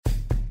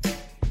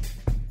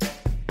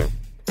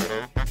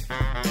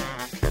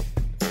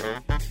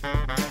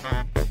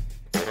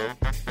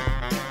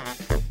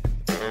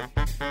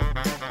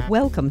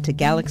Welcome to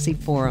Galaxy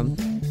Forum.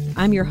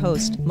 I'm your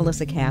host,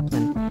 Melissa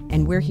Kaplan,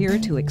 and we're here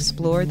to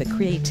explore the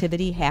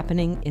creativity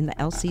happening in the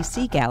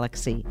LCC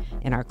galaxy,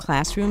 in our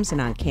classrooms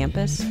and on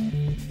campus,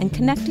 and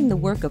connecting the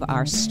work of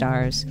our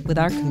stars with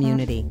our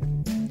community.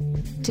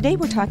 Today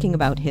we're talking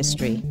about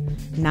history,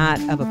 not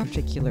of a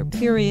particular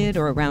period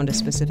or around a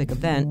specific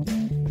event,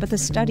 but the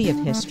study of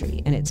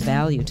history and its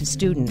value to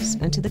students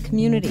and to the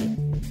community.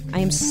 I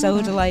am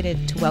so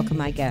delighted to welcome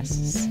my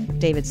guests,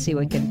 David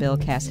Seawick and Bill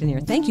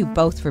Castanier. Thank you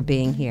both for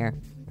being here.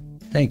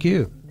 Thank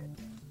you.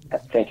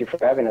 Thank you for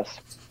having us.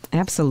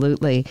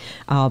 Absolutely.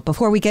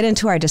 Before we get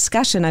into our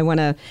discussion, I want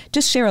to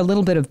just share a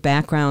little bit of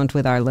background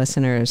with our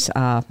listeners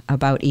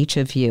about each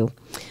of you.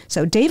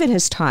 So David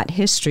has taught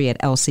history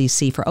at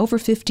LCC for over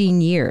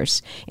 15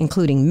 years,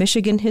 including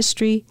Michigan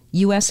history,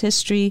 U.S.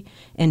 history,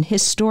 and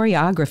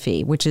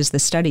historiography, which is the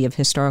study of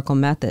historical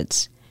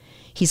methods.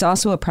 He's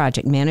also a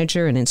project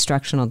manager and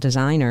instructional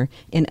designer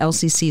in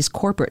LCC's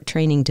corporate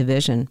training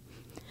division.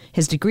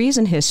 His degrees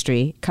in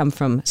history come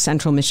from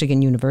Central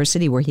Michigan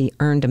University, where he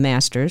earned a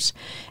master's,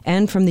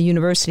 and from the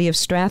University of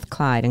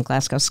Strathclyde in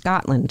Glasgow,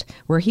 Scotland,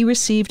 where he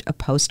received a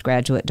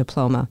postgraduate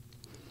diploma.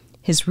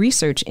 His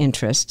research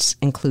interests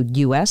include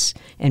U.S.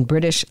 and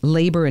British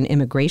labor and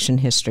immigration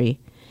history,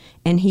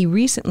 and he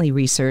recently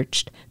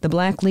researched the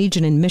Black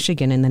Legion in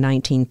Michigan in the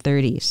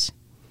 1930s.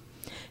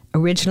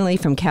 Originally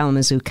from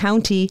Kalamazoo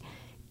County,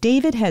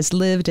 David has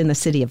lived in the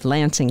city of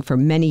Lansing for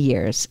many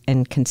years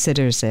and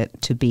considers it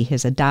to be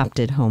his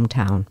adopted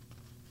hometown.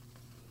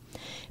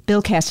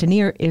 Bill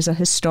Castanier is a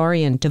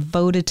historian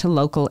devoted to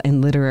local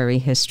and literary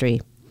history.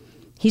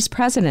 He's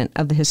president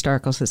of the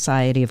Historical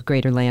Society of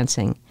Greater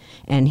Lansing,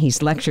 and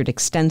he's lectured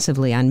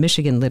extensively on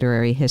Michigan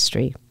literary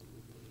history.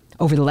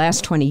 Over the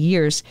last 20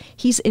 years,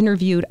 he's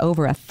interviewed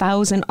over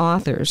 1,000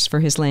 authors for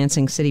his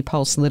Lansing City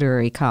Pulse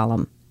literary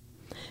column.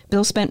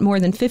 Bill spent more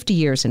than 50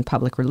 years in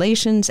public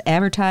relations,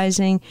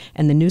 advertising,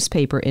 and the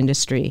newspaper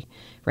industry,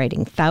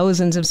 writing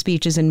thousands of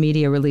speeches and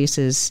media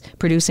releases,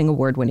 producing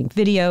award-winning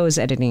videos,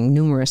 editing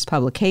numerous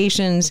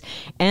publications,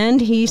 and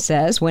he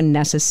says, when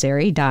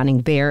necessary, donning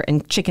bear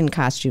and chicken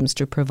costumes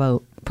to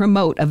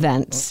promote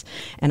events.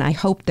 And I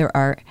hope there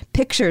are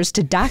pictures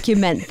to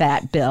document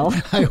that, Bill.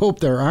 I hope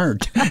there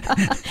aren't.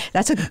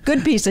 That's a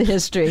good piece of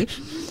history.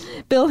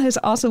 Bill has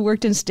also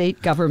worked in state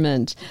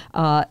government,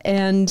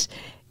 and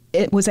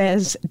it was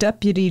as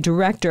deputy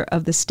director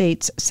of the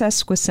state's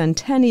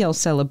sesquicentennial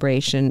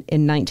celebration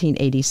in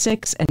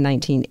 1986 and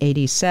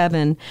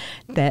 1987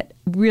 that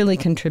really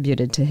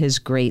contributed to his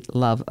great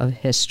love of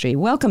history.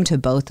 Welcome to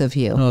both of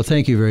you. Oh,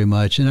 thank you very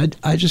much. And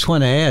I just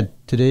want to add,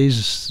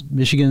 today's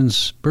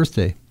Michigan's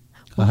birthday,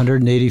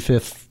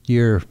 185th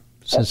year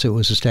since it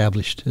was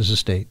established as a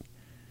state.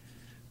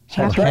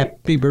 So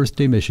happy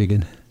birthday,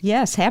 Michigan.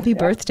 Yes, happy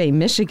birthday,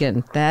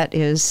 Michigan. That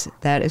is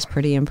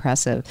pretty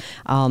impressive.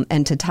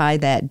 And to tie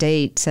that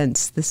date,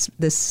 since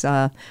this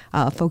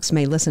folks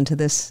may listen to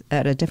this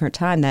at a different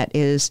time, that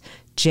is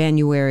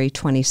January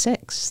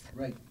 26th.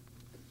 Right.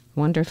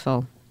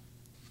 Wonderful.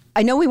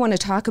 I know we want to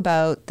talk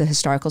about the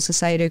Historical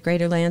Society of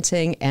Greater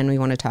Lansing, and we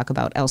want to talk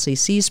about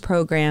LCC's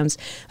programs.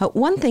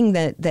 One thing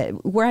that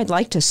where I'd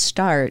like to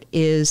start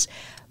is,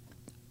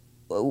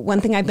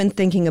 one thing I've been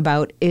thinking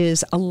about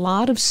is a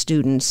lot of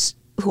students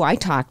who I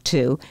talk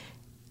to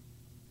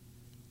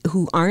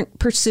who aren't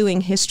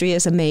pursuing history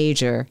as a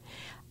major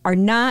are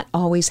not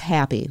always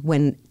happy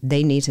when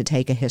they need to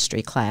take a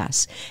history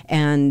class.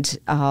 And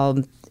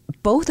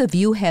both of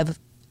you have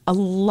a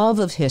love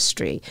of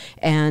history,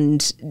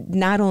 and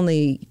not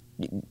only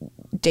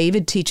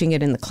David teaching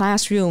it in the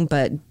classroom,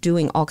 but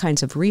doing all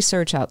kinds of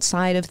research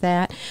outside of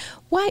that.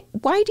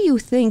 Why do you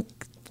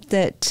think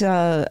that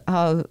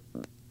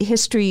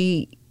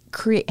history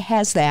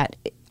has that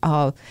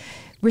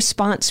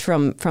response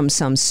from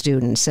some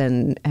students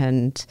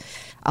and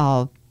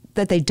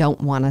that they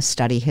don't want to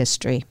study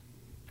history?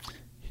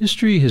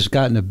 History has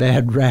gotten a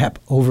bad rap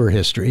over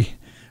history,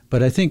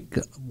 but I think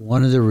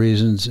one of the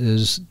reasons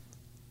is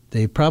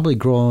they've probably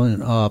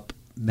grown up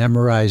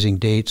memorizing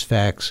dates,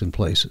 facts, and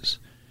places,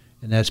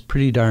 and that's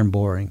pretty darn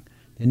boring.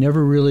 They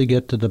never really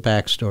get to the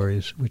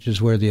backstories, which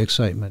is where the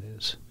excitement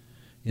is.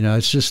 You know,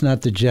 it's just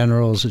not the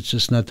generals, it's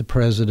just not the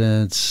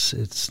presidents,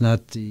 it's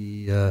not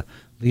the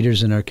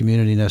leaders in our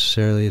community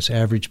necessarily, it's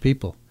average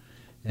people.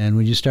 And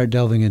when you start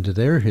delving into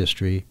their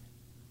history,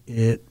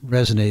 it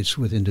resonates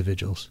with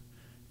individuals,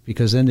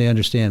 because then they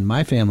understand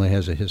my family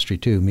has a history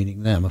too,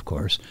 meaning them, of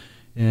course,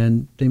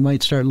 and they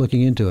might start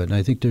looking into it. And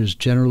I think there's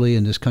generally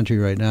in this country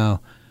right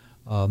now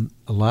a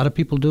lot of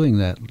people doing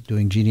that,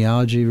 doing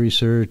genealogy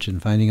research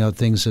and finding out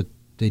things that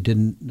they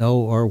didn't know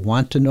or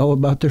want to know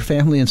about their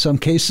family in some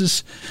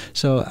cases.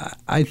 So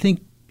I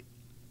think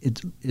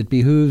it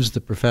behooves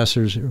the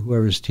professors or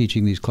whoever's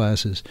teaching these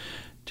classes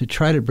to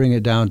try to bring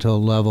it down to a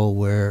level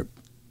where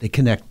they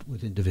connect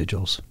with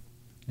individuals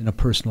in a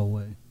personal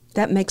way.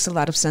 That makes a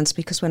lot of sense,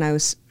 because when I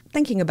was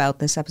thinking about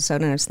this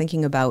episode and I was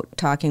thinking about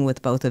talking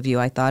with both of you,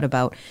 I thought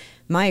about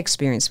my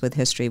experience with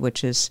history,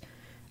 which is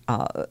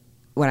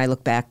when I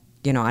look back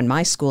on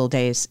my school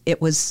days,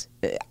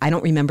 I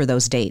don't remember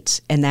those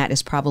dates, and that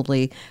is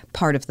probably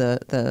part of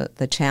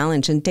the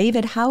challenge. And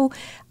David, how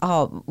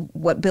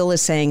what Bill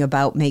is saying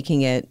about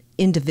making it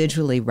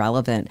individually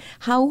relevant,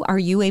 how are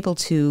you able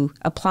to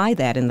apply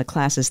that in the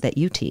classes that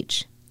you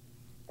teach?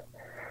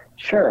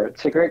 Sure,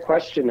 it's a great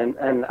question,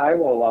 and I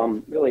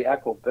will really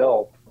echo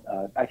Bill.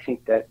 I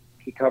think that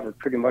he covered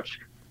pretty much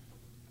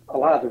a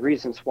lot of the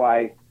reasons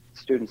why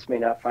students may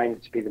not find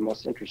it to be the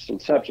most interesting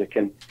subject.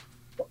 And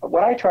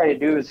what I try to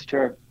do is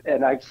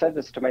and I've said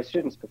this to my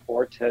students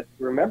before, to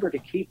remember to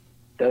keep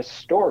the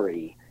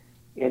story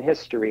in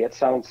history. It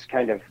sounds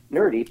kind of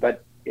nerdy,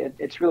 but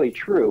it's really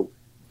true.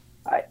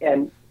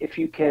 And if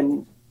you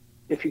can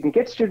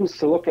get students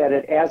to look at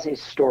it as a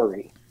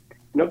story,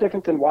 no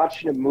different than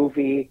watching a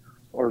movie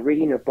or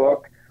reading a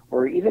book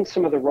or even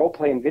some of the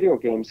role-playing video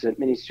games that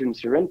many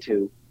students are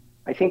into,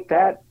 I think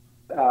that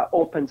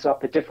opens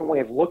up a different way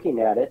of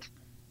looking at it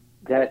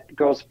that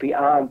goes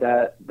beyond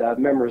the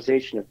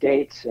memorization of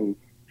dates and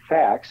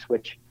facts,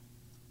 which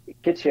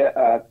gets you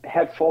a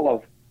head full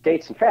of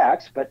dates and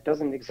facts, but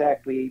doesn't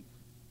exactly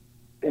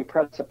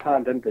impress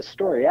upon them the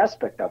story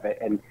aspect of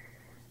it.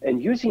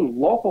 And using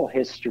local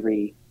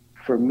history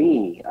for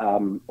me,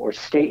 or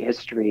state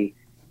history,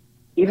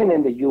 even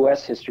in the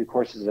U.S. history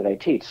courses that I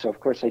teach. So, of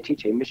course, I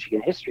teach a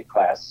Michigan history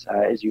class,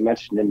 as you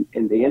mentioned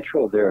in the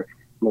intro there,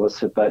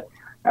 Melissa, but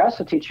I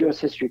also teach U.S.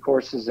 history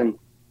courses and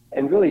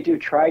really do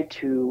try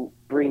to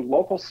bring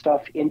local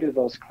stuff into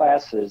those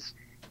classes,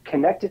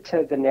 connect it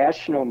to the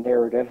national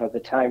narrative of the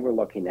time we're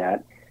looking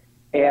at,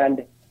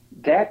 and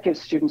that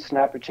gives students an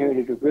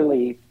opportunity to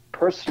really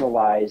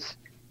personalize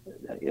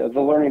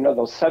the learning of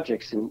those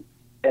subjects.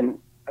 And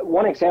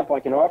one example I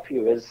can offer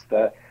you is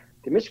the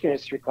Michigan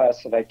history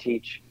class that I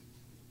teach.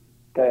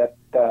 That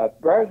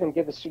rather than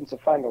give the students a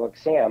final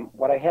exam,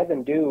 what I had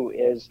them do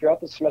is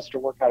throughout the semester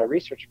work on a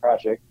research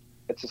project.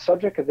 It's a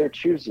subject of their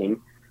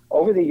choosing.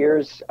 Over the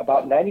years,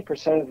 about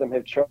 90% of them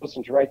have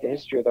chosen to write the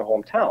history of their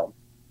hometown,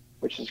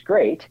 which is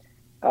great.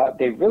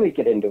 They really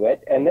get into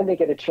it, and then they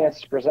get a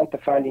chance to present the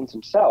findings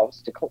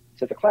themselves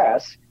to the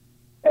class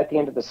at the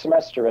end of the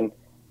semester. And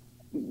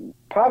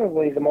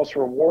probably the most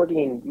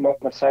rewarding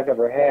moments I've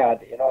ever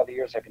had in all the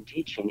years I've been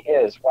teaching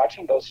is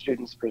watching those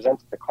students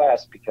present to the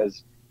class,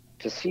 because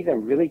to see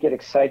them really get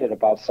excited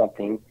about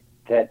something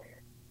that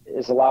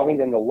is allowing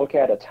them to look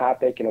at a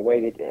topic in a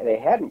way that they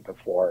hadn't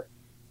before,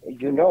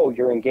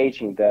 you're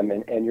engaging them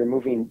and you're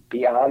moving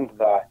beyond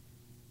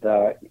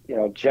the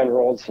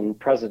generals and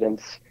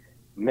presidents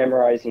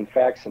memorizing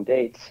facts and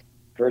dates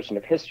version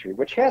of history,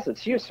 which has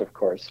its use, of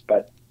course,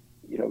 but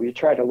we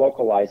try to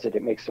localize it.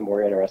 It makes them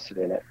more interested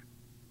in it.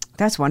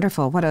 That's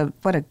wonderful. What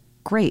a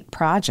great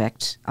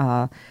project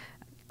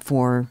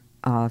for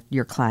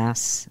your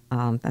class.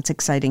 That's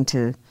exciting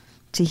to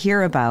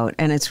hear about,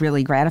 and it's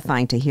really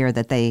gratifying to hear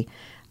that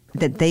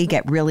they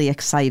get really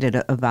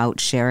excited about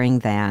sharing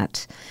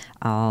that.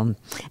 And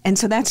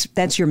so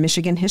that's your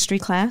Michigan history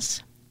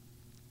class?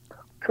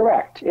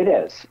 Correct, it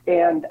is.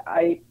 And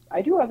I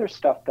do other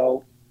stuff,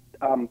 though,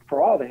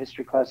 for all the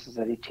history classes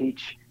that I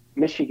teach,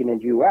 Michigan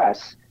and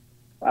U.S.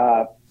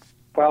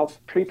 Well,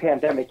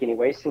 pre-pandemic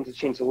anyways, things have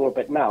changed a little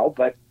bit now,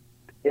 but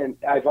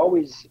I've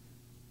always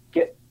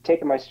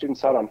taken my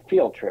students out on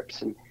field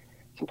trips. And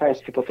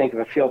sometimes people think of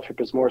a field trip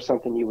as more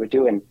something you would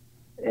do in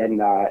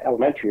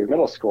elementary or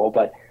middle school,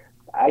 but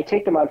I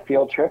take them on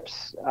field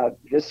trips.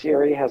 This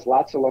area has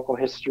lots of local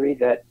history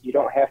that you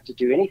don't have to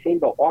do anything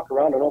but walk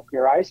around and open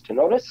your eyes to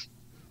notice.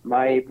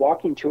 My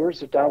walking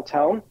tours of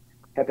downtown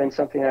have been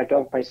something I've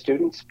done with my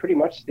students pretty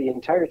much the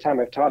entire time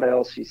I've taught at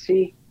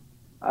LCC.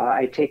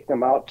 I take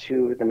them out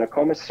to the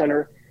Nokomis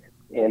Center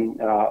in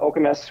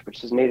Okemos,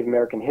 which is Native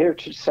American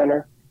Heritage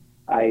Center.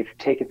 I've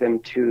taken them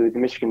to the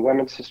Michigan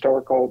Women's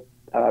Historical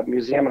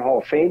Museum and Hall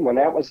of Fame when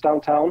that was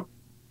downtown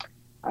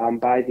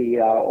by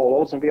the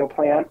old Oldsmobile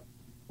plant,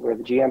 where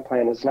the GM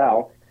plant is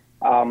now,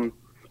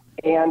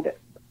 and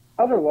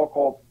other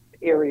local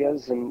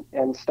areas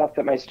and stuff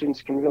that my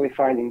students can really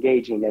find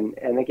engaging.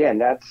 And again,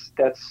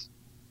 that's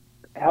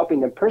helping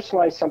them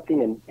personalize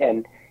something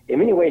and in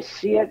many ways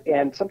see it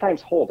and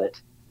sometimes hold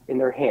it in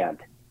their hand.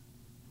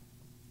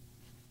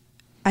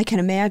 I can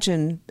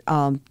imagine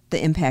the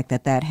impact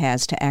that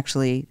has to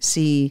actually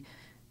see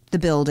the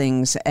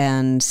buildings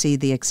and see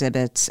the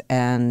exhibits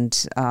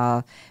and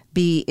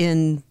be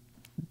in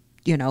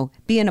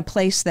a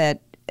place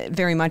that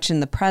very much in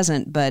the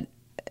present, but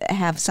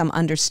have some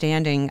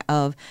understanding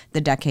of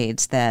the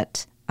decades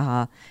that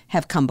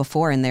have come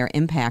before and their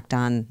impact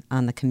on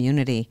the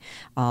community.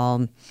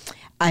 I'm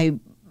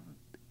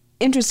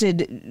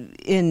interested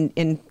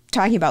in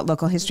talking about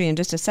local history in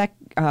just a sec,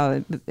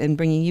 and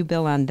bringing you,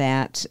 Bill, on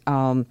that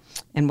and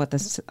what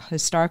the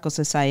Historical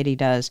Society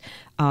does.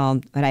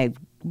 But I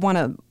want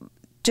to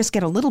just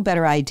get a little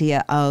better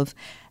idea of,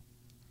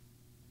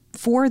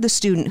 for the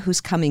student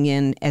who's coming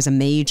in as a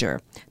major,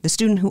 the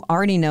student who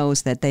already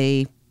knows that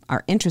they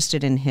are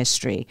interested in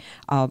history,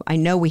 I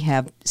know we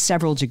have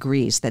several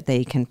degrees that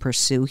they can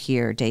pursue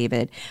here,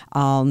 David.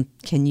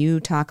 Can you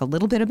talk a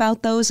little bit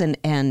about those?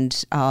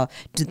 And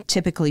do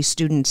typically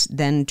students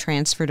then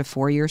transfer to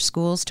four-year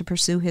schools to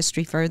pursue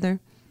history further?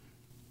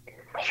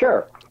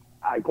 Sure.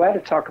 I'm glad to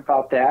talk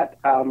about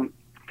that.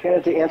 Kind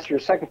of to answer your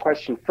second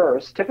question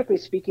first, typically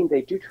speaking,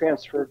 they do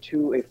transfer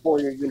to a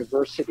four-year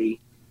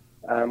university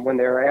when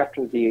they're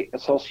after the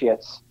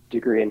associate's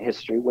degree in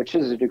history, which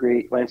is a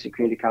degree Lansing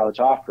Community College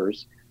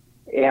offers.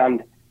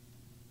 And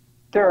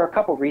there are a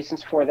couple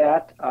reasons for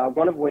that,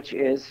 one of which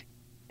is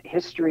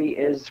history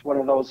is one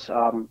of those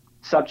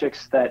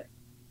subjects that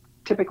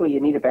typically you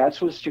need a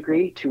bachelor's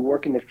degree to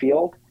work in the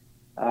field.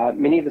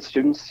 Many of the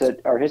students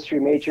that are history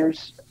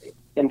majors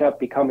end up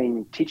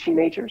becoming teaching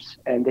majors,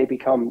 and they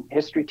become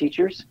history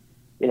teachers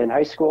in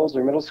high schools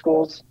or middle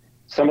schools.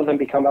 Some of them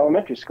become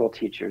elementary school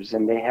teachers,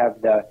 and they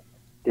have the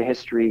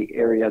history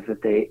area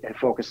that they had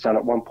focused on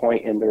at one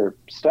point in their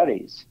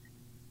studies.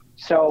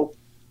 So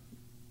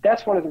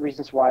that's one of the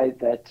reasons why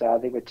that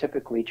they would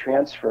typically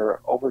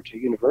transfer over to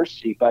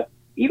university. But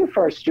even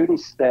for our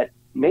students that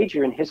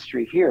major in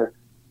history here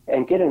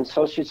and get an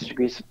associate's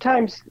degree,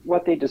 sometimes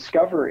what they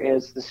discover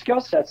is the skill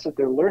sets that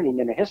they're learning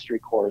in a history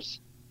course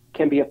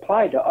can be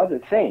applied to other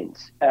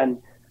things.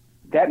 And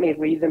that may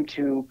lead them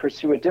to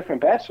pursue a different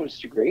bachelor's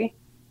degree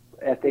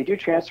if they do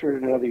transfer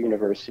to another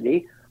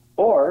university,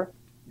 or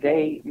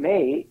they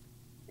may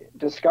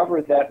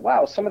discover that,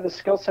 wow, some of the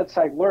skill sets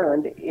I've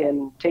learned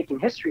in taking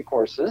history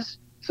courses,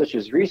 such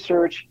as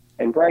research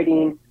and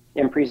writing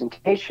and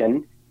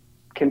presentation,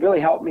 can really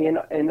help me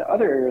in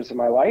other areas of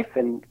my life,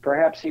 and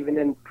perhaps even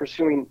in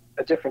pursuing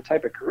a different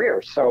type of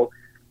career. So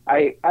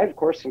I of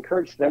course,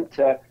 encourage them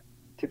to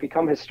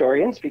become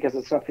historians because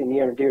it's something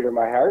near and dear to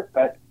my heart.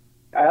 But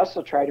I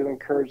also try to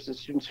encourage the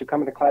students who come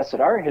into class that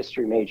are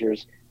history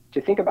majors to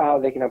think about how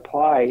they can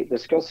apply the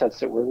skill sets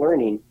that we're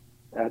learning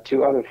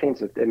to other things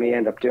that they may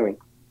end up doing.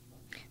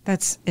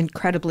 That's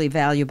incredibly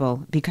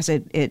valuable because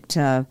it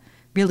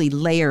really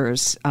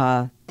layers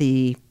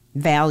the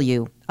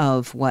value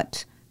of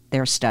what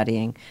they're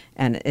studying.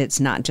 And it's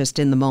not just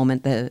in the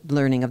moment, the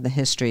learning of the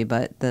history,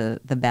 but the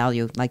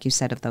value, like you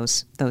said, of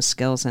those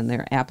skills and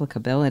their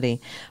applicability.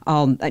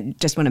 I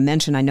just want to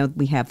mention, I know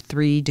we have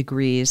 3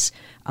 degrees,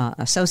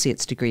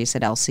 associate's degrees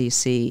at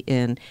LCC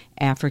in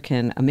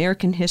African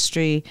American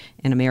history,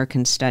 in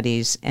American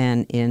studies,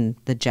 and in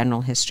the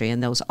general history.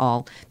 And those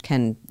all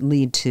can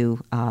lead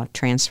to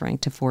transferring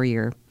to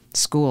 4-year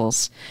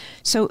schools.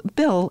 So,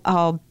 Bill,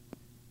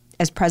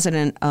 as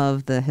president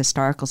of the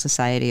Historical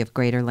Society of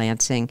Greater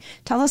Lansing,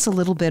 tell us a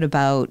little bit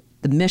about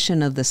the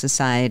mission of the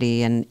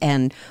society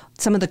and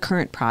some of the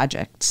current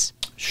projects.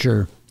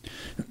 Sure.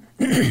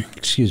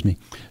 Excuse me.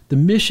 The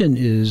mission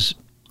is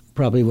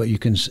probably what you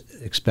can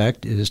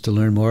expect, is to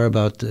learn more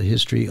about the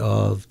history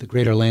of the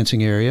Greater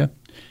Lansing area.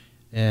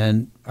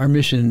 And our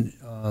mission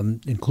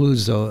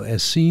includes, though,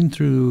 as seen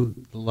through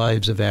the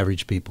lives of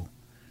average people.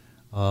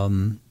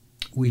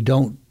 We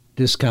don't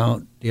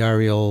discount the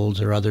Ari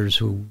Olds or others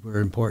who were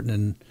important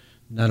in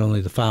not only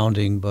the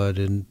founding, but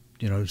in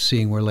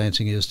seeing where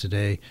Lansing is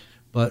today.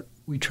 But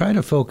we try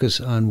to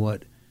focus on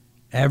what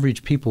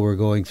average people were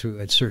going through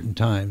at certain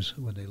times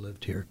when they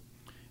lived here.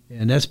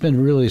 And that's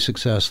been really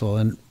successful.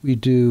 And we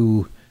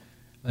do,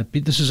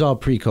 this is all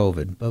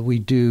pre-COVID, but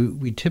we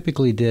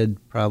typically did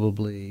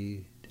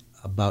probably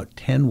about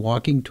 10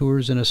 walking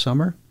tours in a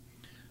summer.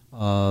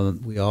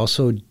 We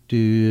also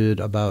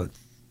did about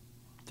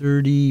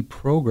 30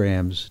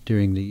 programs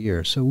during the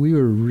year. So we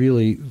were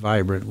really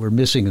vibrant. We're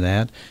missing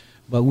that.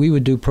 But we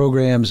would do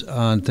programs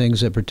on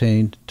things that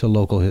pertained to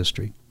local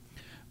history.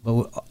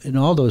 But in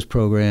all those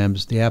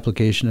programs, the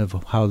application of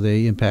how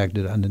they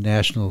impacted on the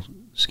national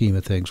scheme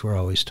of things were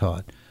always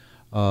taught.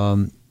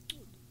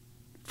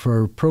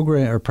 For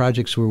program or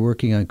projects we're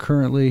working on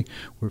currently,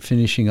 we're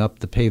finishing up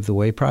the Pave the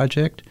Way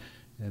project.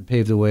 And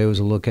Pave the Way was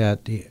a look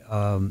at the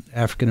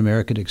African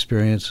American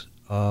experience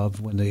of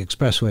when the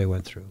expressway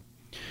went through.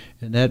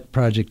 And that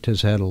project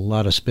has had a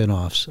lot of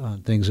spin-offs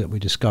on things that we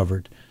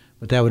discovered.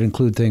 But that would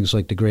include things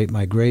like the Great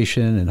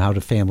Migration and how do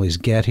families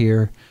get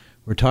here.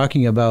 We're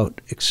talking about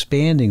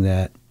expanding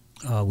that.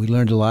 We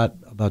learned a lot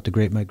about the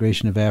Great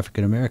Migration of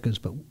African Americans,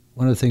 but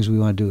one of the things we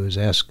want to do is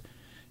ask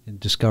and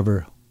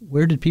discover,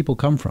 where did people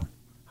come from?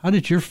 How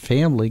did your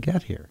family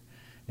get here?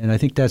 And I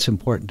think that's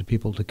important to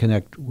people to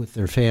connect with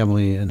their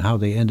family and how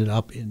they ended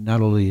up in not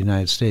only the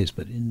United States,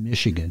 but in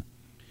Michigan.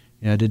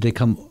 Did they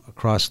come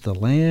across the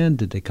land?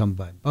 Did they come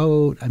by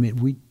boat? I mean,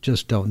 we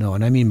just don't know.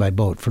 And I mean by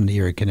boat from the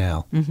Erie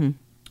Canal. Mm-hmm.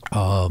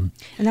 And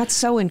that's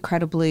so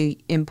incredibly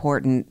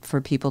important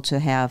for people to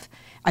have.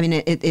 I mean,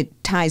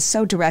 it ties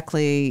so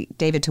directly,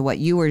 David, to what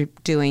you were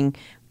doing,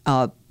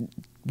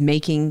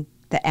 making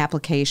the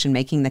application,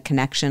 making the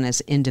connection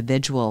as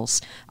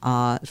individuals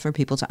for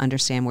people to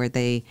understand where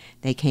they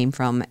came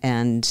from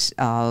and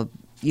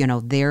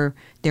their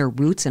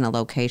roots in a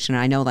location.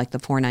 I know, like the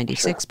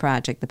 496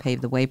 project, the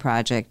Pave the Way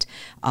project,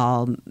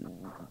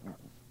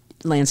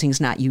 Lansing's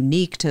not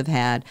unique to have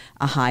had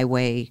a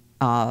highway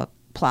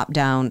plop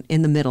down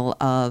in the middle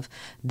of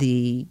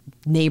the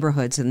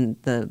neighborhoods and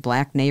the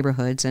black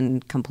neighborhoods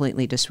and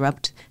completely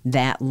disrupt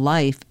that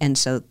life. And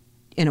so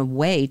in a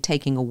way,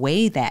 taking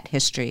away that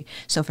history.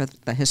 So for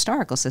the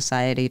Historical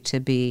Society to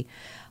be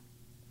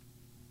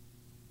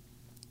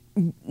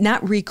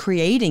not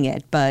recreating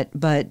it,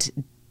 but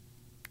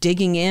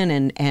digging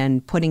in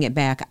and putting it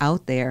back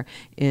out there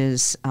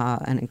is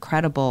an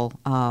incredible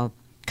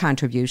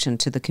contribution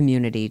to the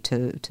community,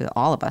 to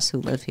all of us who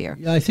live here.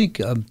 Yeah, I think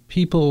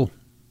people,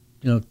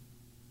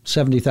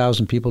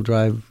 70,000 people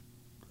drive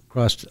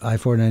across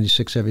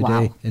I-496 every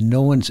day, and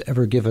no one's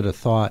ever given a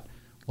thought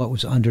what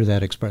was under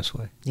that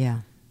expressway.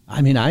 Yeah.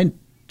 I mean, I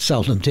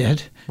seldom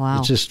did. Wow.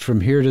 It's just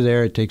from here to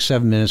there. It takes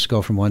 7 minutes to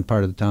go from one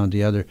part of the town to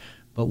the other.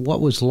 But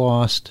what was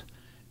lost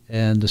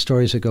and the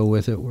stories that go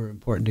with it were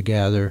important to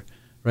gather.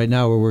 Right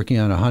now we're working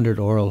on 100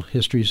 oral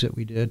histories that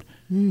we did.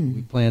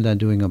 We planned on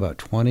doing about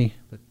 20,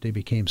 but they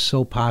became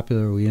so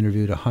popular we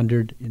interviewed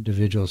 100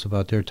 individuals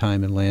about their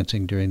time in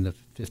Lansing during the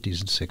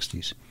 50s and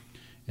 60s.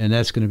 And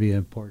that's going to be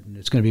important.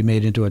 It's going to be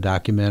made into a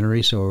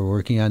documentary, so we're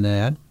working on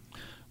that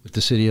with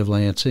the city of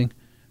Lansing.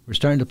 We're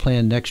starting to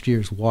plan next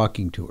year's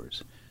walking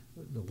tours.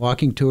 The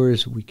walking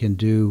tours we can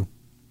do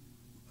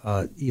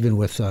even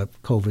with a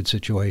COVID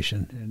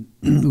situation.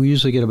 And we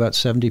usually get about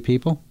 70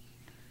 people,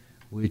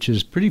 which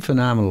is pretty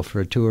phenomenal for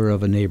a tour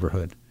of a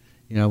neighborhood.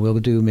 We'll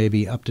do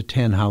maybe up to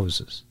 10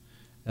 houses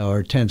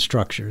or 10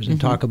 structures and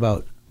talk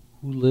about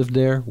who lived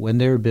there, when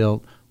they were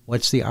built,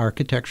 what's the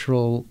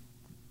architectural,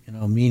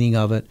 meaning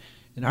of it.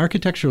 And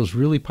architectural is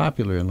really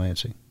popular in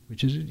Lansing,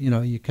 which is,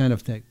 you kind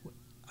of think,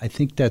 I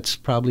think that's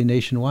probably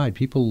nationwide.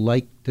 People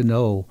like to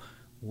know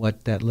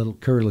what that little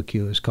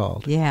curlicue is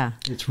called. Yeah.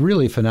 It's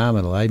really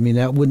phenomenal. I mean,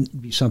 that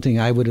wouldn't be something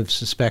I would have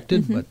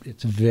suspected, but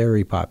it's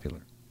very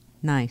popular.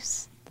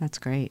 Nice. That's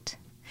great.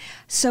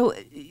 So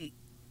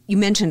you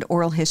mentioned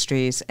oral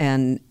histories,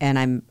 and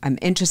I'm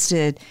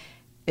interested,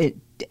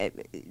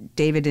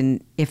 David,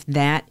 in if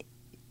that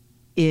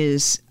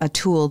is a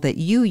tool that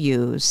you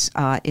use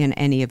in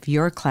any of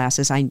your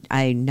classes.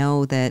 I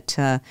know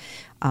that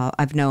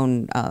I've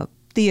known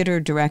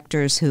theater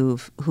directors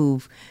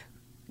who've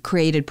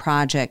created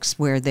projects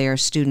where their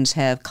students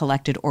have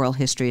collected oral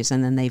histories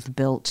and then they've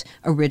built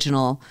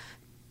original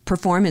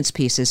performance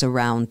pieces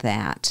around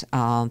that.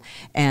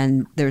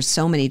 And there's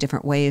so many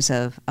different ways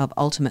of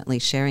ultimately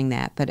sharing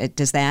that. But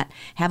does that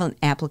have an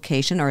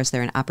application, or is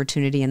there an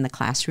opportunity in the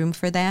classroom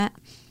for that?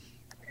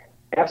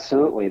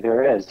 Absolutely,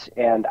 there is.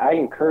 And I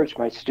encourage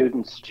my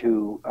students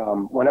to,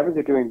 whenever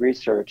they're doing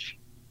research,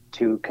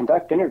 to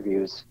conduct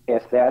interviews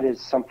if that is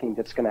something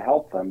that's going to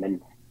help them,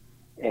 and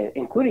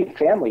including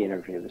family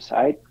interviews.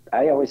 I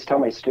always tell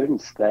my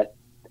students that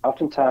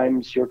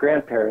oftentimes your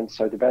grandparents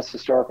are the best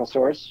historical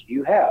source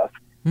you have.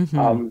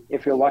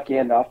 If you're lucky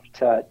enough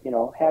to,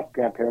 have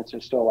grandparents who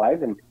are still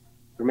alive and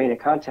remain in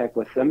contact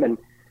with them.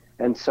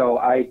 And so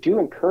I do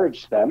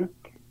encourage them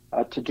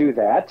to do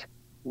that.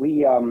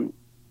 We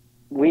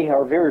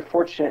are very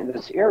fortunate in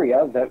this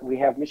area that we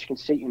have Michigan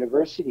State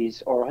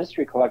University's oral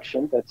history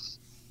collection that's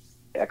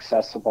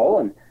accessible,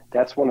 and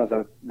that's one of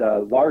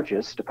the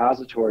largest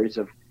depositories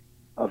of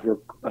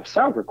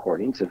sound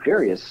recordings of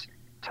various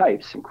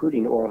types,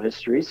 including oral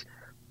histories,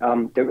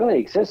 that really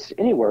exists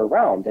anywhere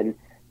around. And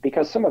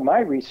because some of my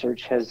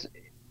research has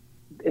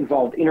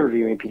involved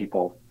interviewing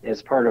people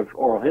as part of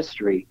oral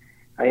history,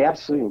 I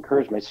absolutely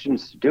encourage my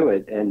students to do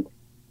it and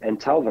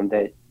tell them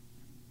that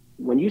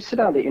when you sit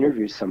down to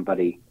interview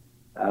somebody,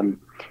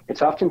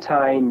 it's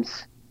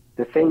oftentimes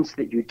the things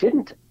that you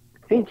didn't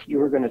think you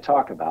were going to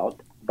talk about,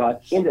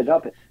 but ended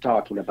up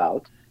talking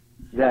about,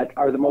 that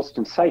are the most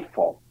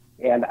insightful.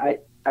 And I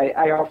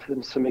offer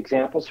them some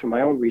examples from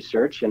my own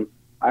research, and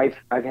I've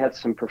had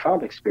some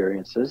profound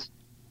experiences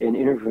in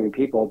interviewing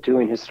people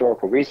doing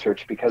historical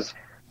research, because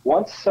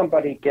once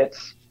somebody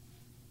gets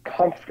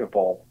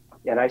comfortable,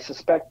 and I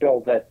suspect,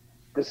 Bill, that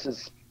this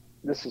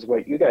is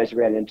what you guys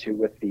ran into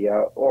with the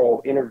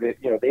oral interview,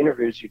 the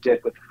interviews you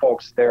did with the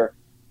folks there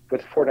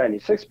with the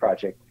 496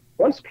 Project.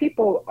 Once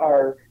people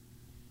are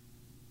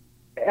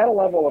at a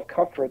level of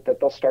comfort that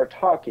they'll start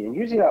talking, and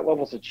usually that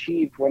level is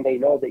achieved when they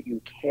know that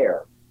you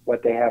care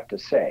what they have to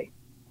say,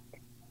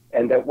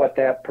 and that what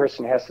that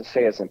person has to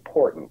say is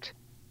important,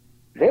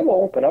 they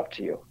will open up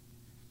to you.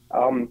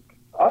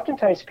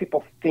 Oftentimes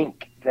people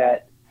think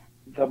that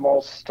the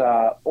most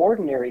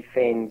ordinary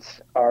things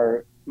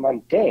are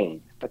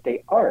mundane, but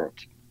they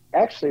aren't.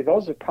 Actually,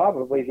 those are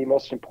probably the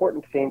most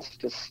important things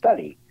to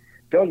study.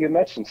 Bill, you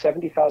mentioned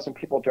 70,000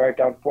 people drive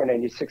down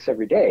 496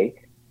 every day,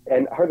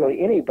 and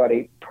hardly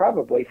anybody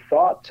probably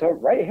thought to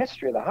write a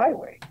history of the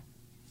highway.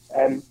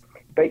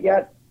 But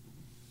yet,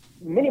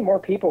 many more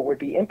people would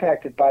be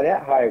impacted by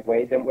that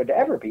highway than would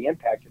ever be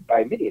impacted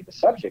by many of the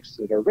subjects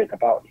that are written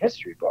about in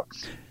history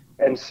books.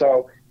 And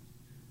so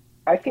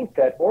I think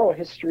that oral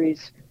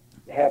histories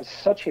have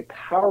such a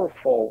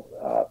powerful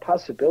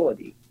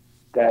possibility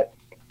that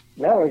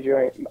not only do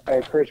I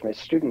encourage my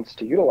students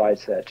to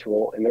utilize that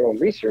tool in their own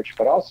research,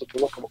 but also to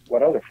look at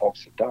what other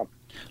folks have done.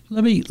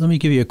 Let me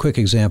give you a quick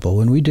example.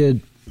 When we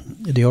did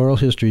the oral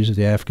histories of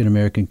the African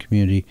American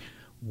community,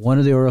 one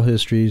of the oral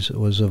histories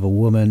was of a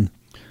woman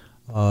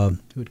who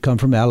had come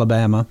from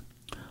Alabama.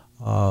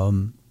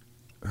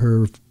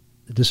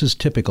 This is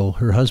typical.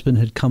 Her husband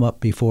had come up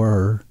before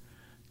her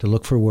to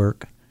look for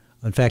work.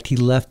 In fact, he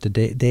left the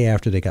day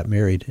after they got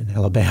married in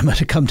Alabama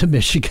to come to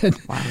Michigan.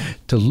 Wow.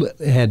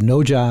 Had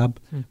no job,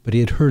 but he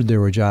had heard there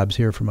were jobs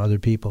here from other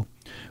people.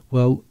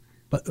 Well,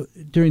 but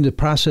during the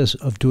process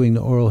of doing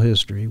the oral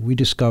history, we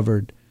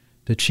discovered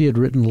that she had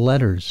written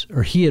letters,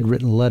 or he had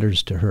written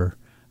letters to her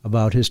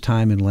about his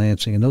time in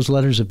Lansing, and those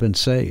letters have been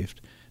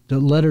saved. The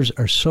letters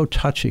are so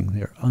touching;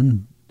 they're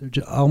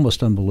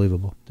almost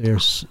unbelievable. They're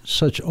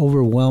such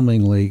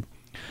overwhelmingly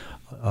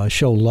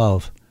show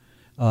love.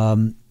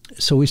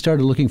 So we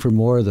started looking for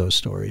more of those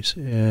stories.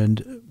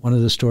 And one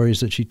of the stories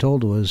that she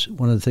told was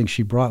one of the things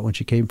she brought when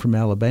she came from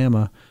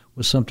Alabama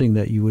was something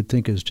that you would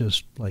think is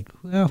just like,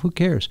 well, who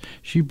cares?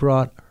 She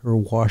brought her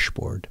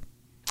washboard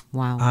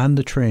on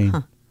the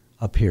train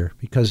up here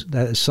because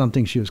that is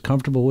something she was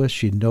comfortable with.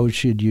 She knows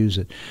she'd use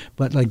it.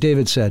 But like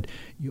David said,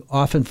 you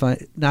always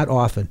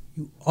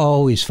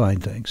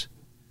find things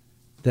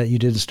that you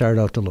didn't start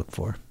out to look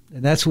for.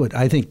 And that's what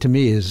I think to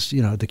me is,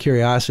 the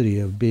curiosity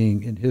of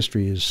being in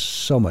history is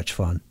so much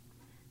fun.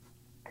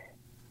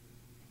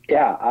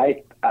 Yeah,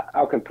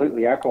 I'll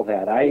completely echo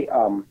that.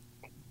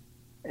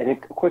 And a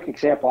quick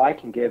example I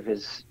can give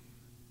is,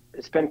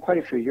 it's been quite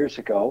a few years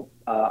ago,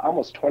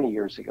 almost 20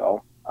 years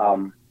ago.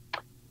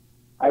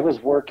 I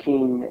was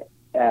working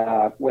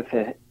with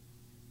the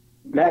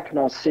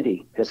Mackinac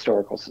City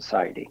Historical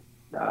Society.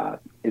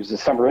 It was a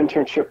summer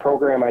internship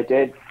program I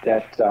did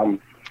that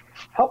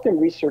helped them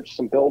research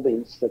some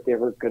buildings that they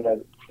were going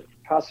to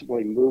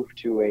possibly move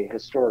to a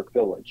historic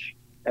village.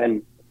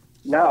 And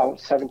now,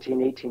 17,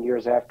 18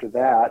 years after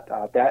that,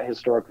 that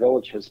historic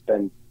village has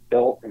been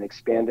built and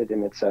expanded,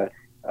 and it's a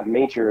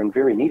major and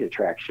very neat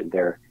attraction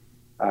there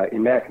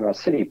in Mackinac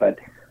City. But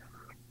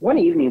one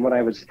evening when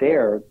I was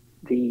there,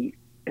 the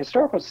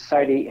Historical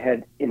Society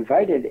had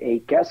invited a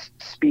guest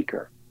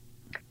speaker.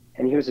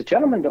 And he was a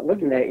gentleman that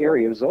lived in that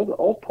area. He was an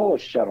old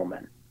Polish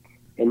gentleman.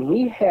 And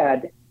he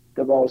had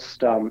the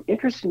most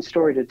interesting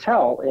story to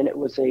tell, and it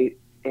was a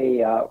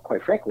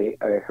quite frankly,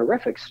 a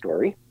horrific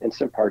story in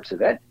some parts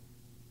of it,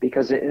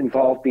 because it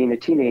involved being a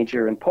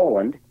teenager in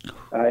Poland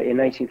in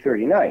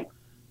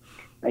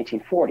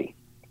 1940,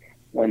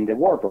 when the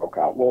war broke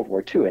out, World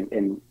War II.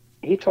 And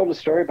he told a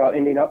story about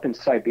ending up in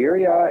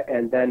Siberia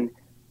and then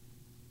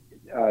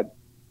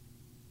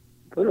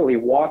literally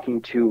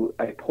walking to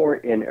a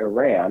port in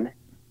Iran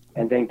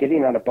and then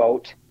getting on a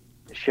boat,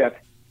 a ship,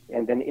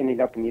 and then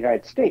ending up in the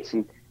United States.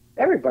 And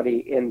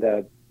everybody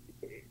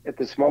at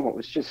this moment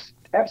was just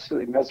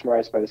absolutely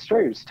mesmerized by the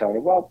story he was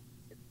telling. Well,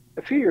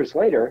 a few years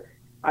later,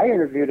 I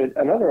interviewed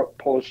another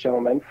Polish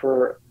gentleman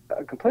for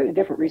a completely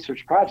different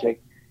research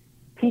project.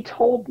 He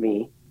told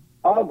me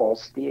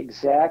almost the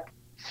exact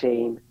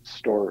same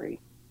story.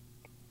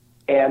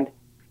 And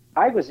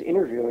I was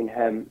interviewing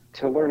him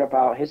to learn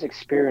about his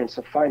experience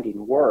of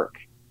finding work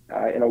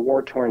in a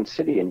war-torn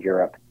city in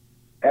Europe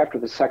after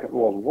the Second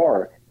World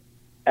War.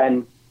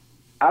 And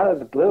out of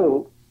the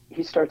blue,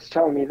 he starts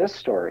telling me this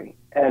story.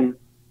 And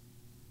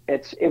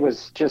it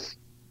was just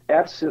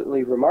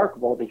absolutely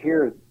remarkable to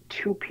hear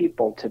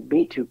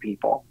meet two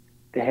people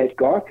that had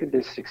gone through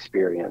this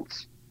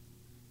experience.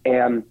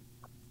 And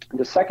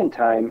the second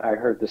time I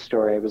heard the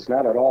story, I was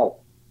not at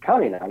all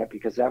counting on it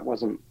because that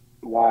wasn't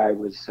why I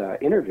was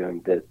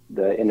interviewing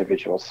the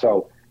individual.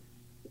 So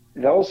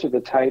those are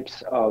the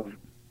types of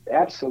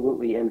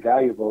absolutely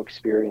invaluable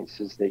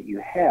experiences that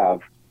you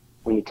have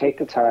when you take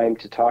the time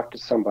to talk to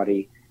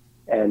somebody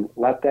and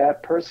let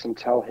that person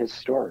tell his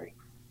story.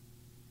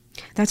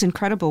 That's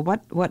incredible.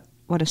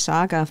 What a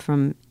saga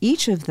from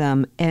each of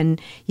them.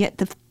 And yet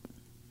the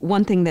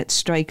one thing that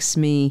strikes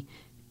me,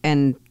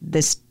 and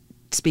this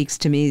speaks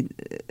to me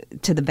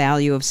to the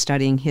value of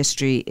studying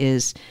history,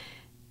 is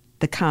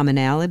the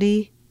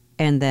commonality,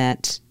 and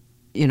that,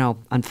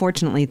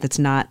 unfortunately, that's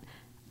not,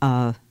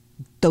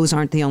 those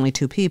aren't the only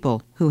two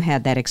people who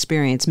had that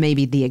experience,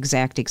 maybe the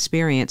exact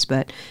experience,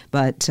 but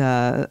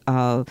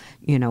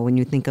when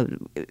you think of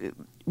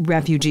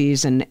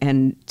refugees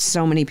and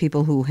so many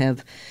people who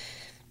have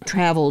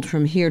traveled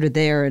from here to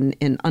there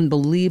in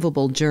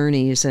unbelievable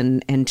journeys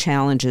and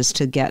challenges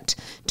to get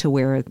to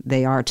where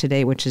they are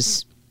today, which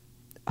is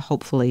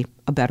hopefully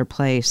a better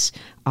place.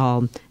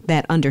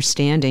 That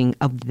understanding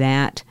of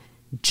that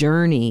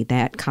journey,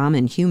 that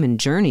common human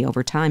journey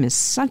over time, is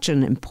such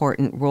an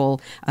important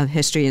role of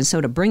history. And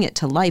so to bring it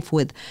to life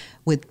with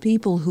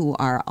people who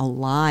are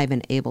alive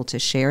and able to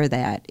share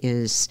that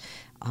is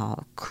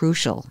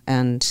crucial,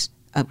 and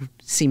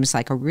seems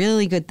like a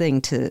really good thing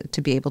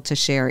to be able to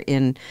share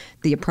in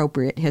the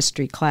appropriate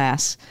history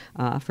class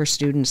for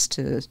students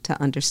to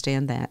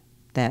understand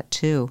that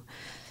too.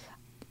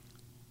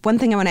 One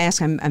thing I want to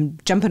ask, I'm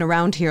jumping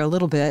around here a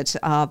little bit,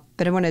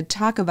 but I want to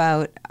talk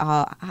about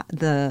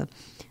the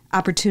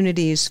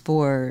opportunities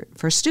for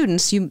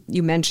students. You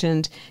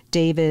mentioned,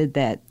 David,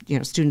 that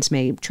students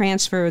may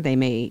transfer, they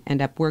may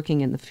end up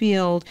working in the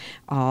field,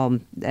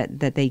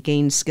 that they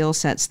gain skill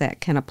sets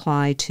that can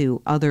apply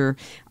to other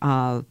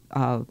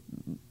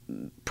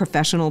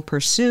professional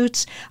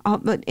pursuits.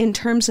 But in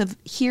terms of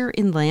here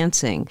in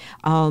Lansing,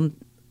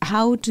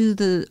 how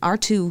do our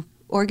two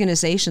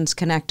organizations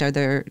connect? Are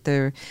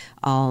there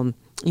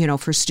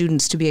for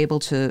students to be able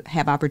to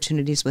have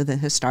opportunities with a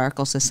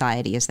historical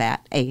society? Is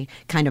that a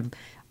kind of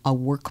a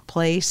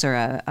workplace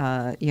or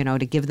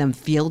to give them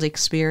field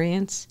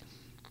experience?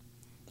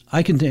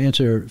 I can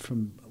answer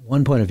from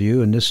one point of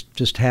view, and this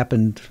just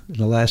happened in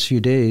the last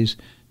few days.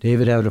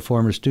 David had a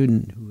former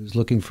student who was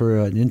looking for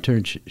an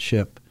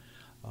internship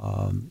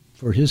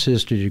for his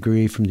history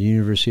degree from the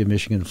University of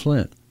Michigan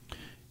Flint.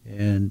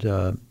 And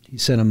he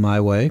sent him my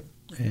way,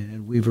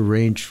 and we've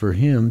arranged for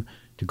him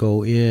to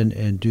go in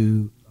and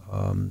do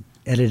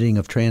editing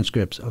of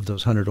transcripts of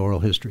those 100 oral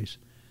histories.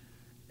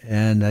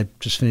 And I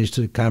just finished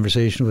a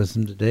conversation with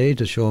him today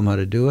to show him how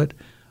to do it.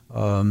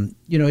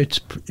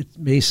 It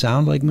may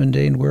sound like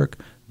mundane work,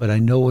 but I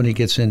know when he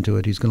gets into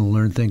it, he's going to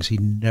learn things he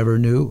never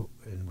knew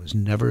and was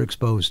never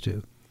exposed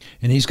to.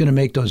 And he's going to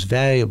make those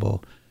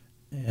valuable,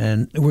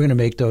 and we're going to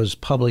make those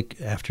public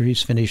after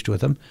he's finished with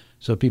them,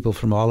 so people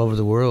from all over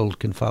the world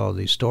can follow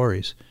these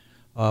stories.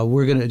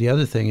 The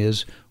other thing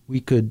is we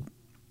could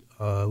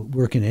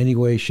work in any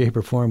way, shape,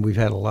 or form. We've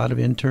had a lot of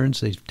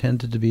interns. They've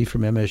tended to be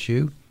from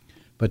MSU,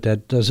 but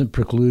that doesn't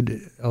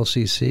preclude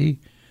LCC.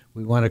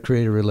 We want to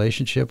create a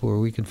relationship where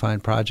we can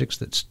find projects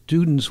that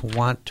students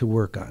want to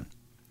work on.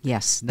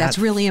 Yes, that's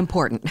really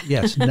important.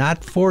 Yes,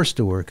 not forced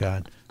to work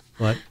on,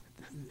 but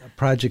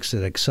projects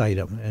that excite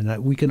them,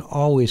 and we can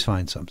always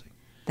find something.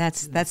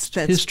 That's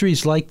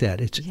history's like that.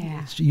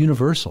 It's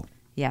universal.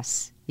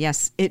 Yes,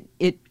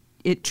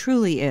 it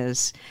truly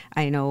is.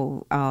 I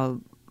know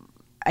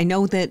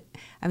that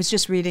I was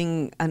just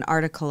reading an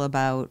article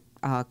about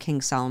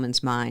King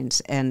Solomon's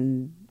Mines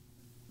and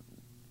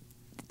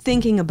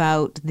thinking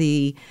about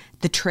the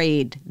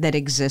trade that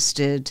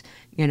existed,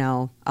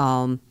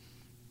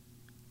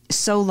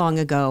 so long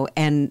ago,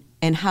 and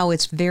how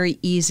it's very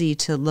easy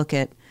to look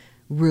at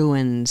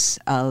ruins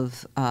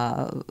of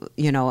a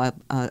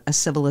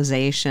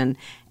civilization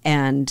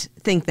and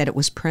think that it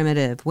was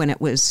primitive when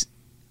it was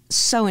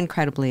so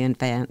incredibly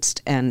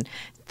advanced. And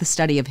the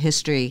study of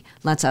history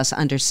lets us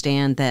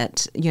understand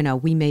that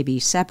we may be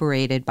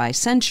separated by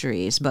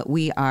centuries, but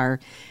we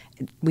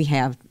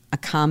have a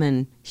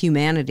common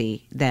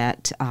humanity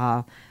that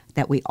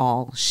we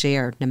all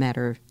share, no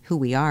matter who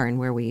we are and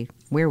where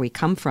we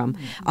come from.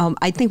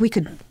 I think we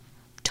could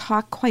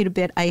talk quite a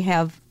bit. I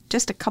have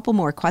just a couple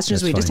more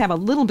questions. Just have a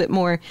little bit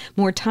more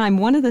time.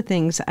 One of the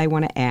things I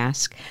want to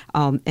ask,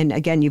 and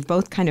again, you've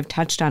both kind of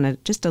touched on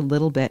it just a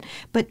little bit,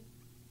 but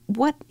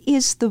what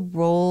is the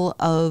role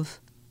of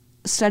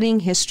studying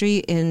history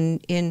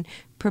in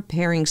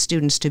preparing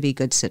students to be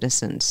good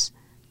citizens?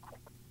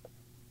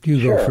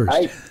 You go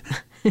first.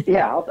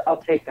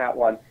 I'll take that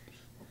one.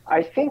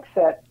 I think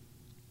that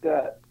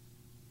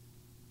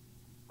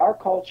our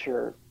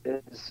culture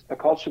is a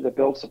culture that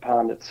builds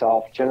upon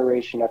itself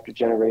generation after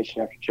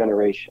generation after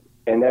generation,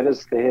 and that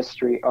is the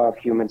history of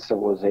human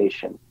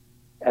civilization.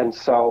 And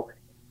so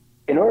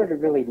in order to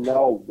really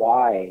know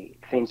why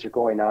things are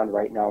going on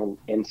right now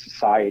in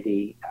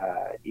society,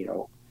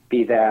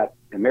 be that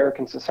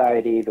American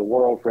society, the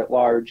world writ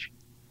large,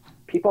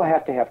 people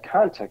have to have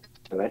context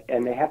to it,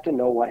 and they have to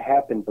know what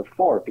happened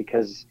before,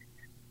 because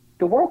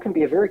the world can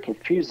be a very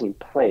confusing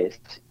place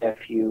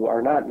if you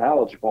are not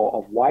knowledgeable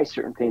of why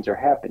certain things are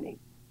happening.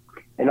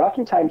 And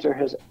oftentimes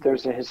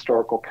there's a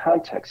historical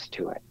context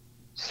to it.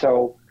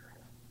 So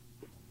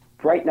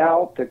right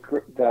now,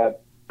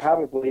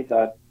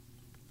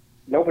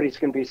 nobody's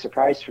going to be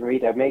surprised for me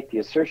to make the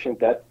assertion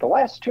that the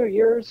last 2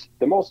 years,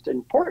 the most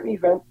important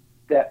event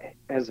that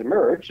has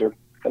emerged, or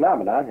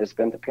phenomenon, has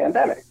been the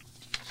pandemic.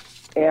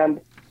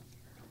 And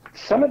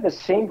some of the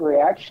same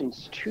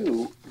reactions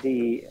to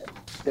the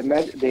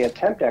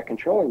attempt at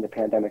controlling the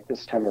pandemic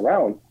this time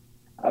around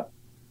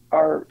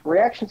are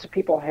reactions that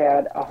people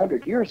had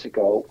 100 years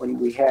ago when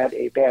we had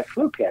a bad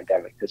flu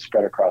pandemic that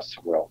spread across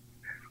the world.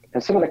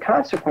 And some of the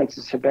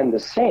consequences have been the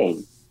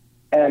same.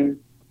 And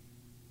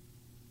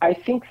I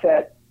think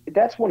that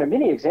that's one of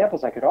many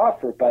examples I could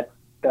offer, but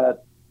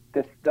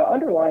the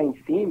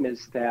underlying theme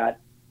is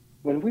that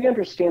when we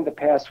understand the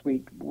past,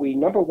 we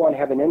number one,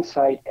 have an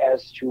insight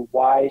as to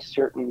why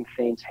certain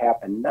things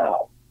happen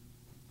now.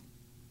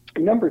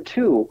 Number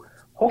two,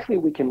 hopefully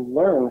we can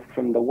learn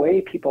from the way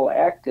people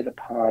acted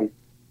upon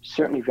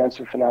certain events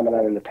or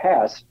phenomena in the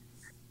past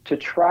to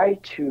try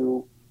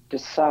to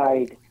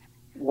decide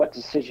what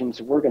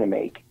decisions we're going to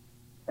make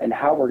and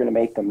how we're going to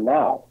make them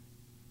now.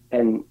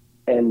 And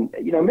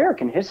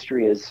American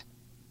history is,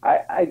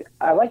 I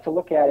like to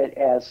look at it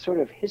as sort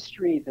of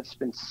history that's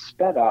been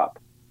sped up,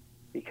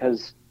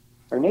 because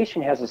our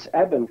nation has this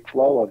ebb and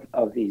flow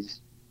of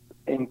these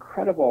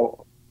incredibly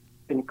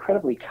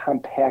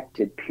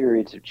compacted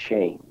periods of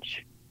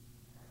change.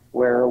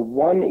 where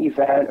one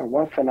event or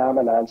one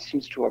phenomenon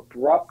seems to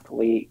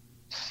abruptly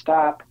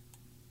stop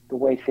the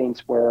way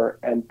things were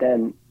and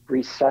then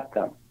reset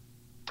them.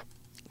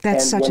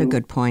 That's such a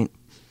good point.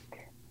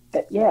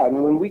 Yeah,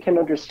 and when we can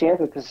understand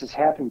that this has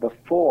happened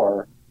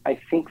before, I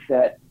think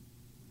that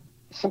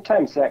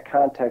sometimes that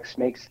context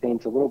makes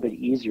things a little bit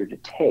easier to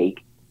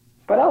take,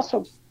 but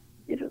also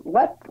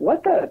let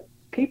the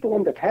people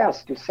in the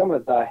past do some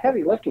of the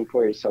heavy lifting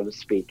for you, so to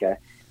speak.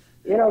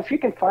 If you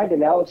can find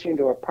analogy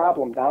into a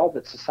problem now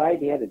that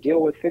society had to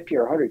deal with 50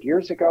 or 100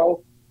 years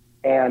ago,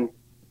 and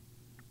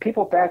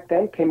people back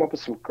then came up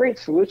with some great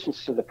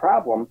solutions to the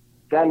problem,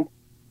 then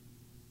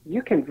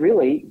you can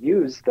really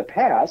use the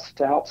past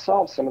to help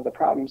solve some of the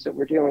problems that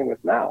we're dealing with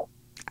now.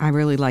 I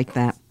really like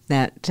that.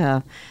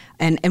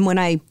 And when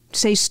I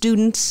say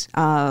students,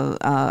 how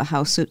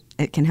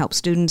it can help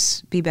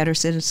students be better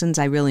citizens,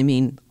 I really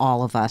mean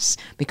all of us,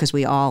 because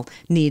we all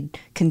need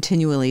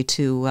continually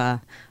to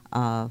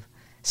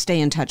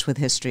stay in touch with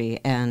history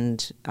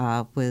and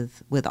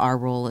with our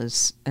role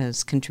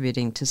as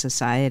contributing to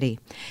society.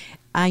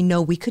 I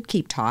know we could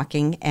keep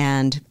talking,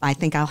 and I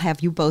think I'll have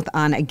you both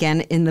on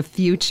again in the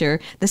future.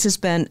 This has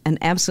been an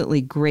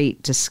absolutely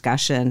great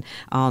discussion.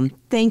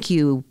 Thank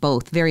you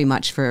both very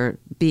much for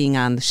being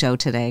on the show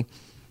today.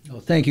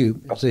 Well, thank you,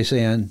 as they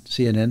say on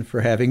CNN,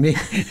 for having me.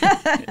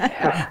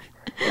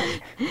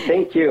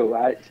 Thank you.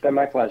 It's been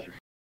my pleasure.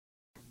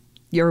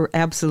 You're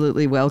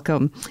absolutely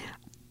welcome.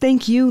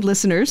 Thank you,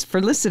 listeners, for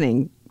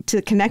listening. To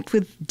connect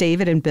with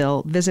David and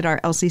Bill, visit our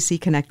LCC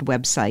Connect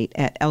website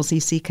at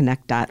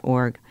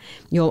lccconnect.org.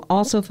 You'll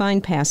also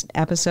find past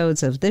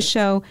episodes of this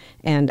show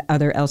and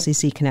other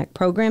LCC Connect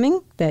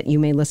programming that you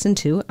may listen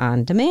to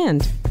on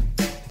demand.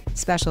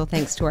 Special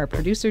thanks to our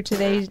producer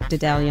today,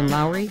 Dedalian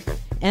Lowry,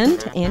 and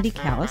to Andy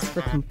Callis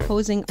for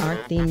composing our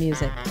theme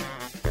music.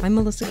 I'm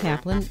Melissa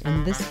Kaplan,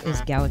 and this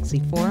is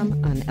Galaxy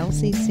Forum on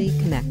LCC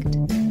Connect.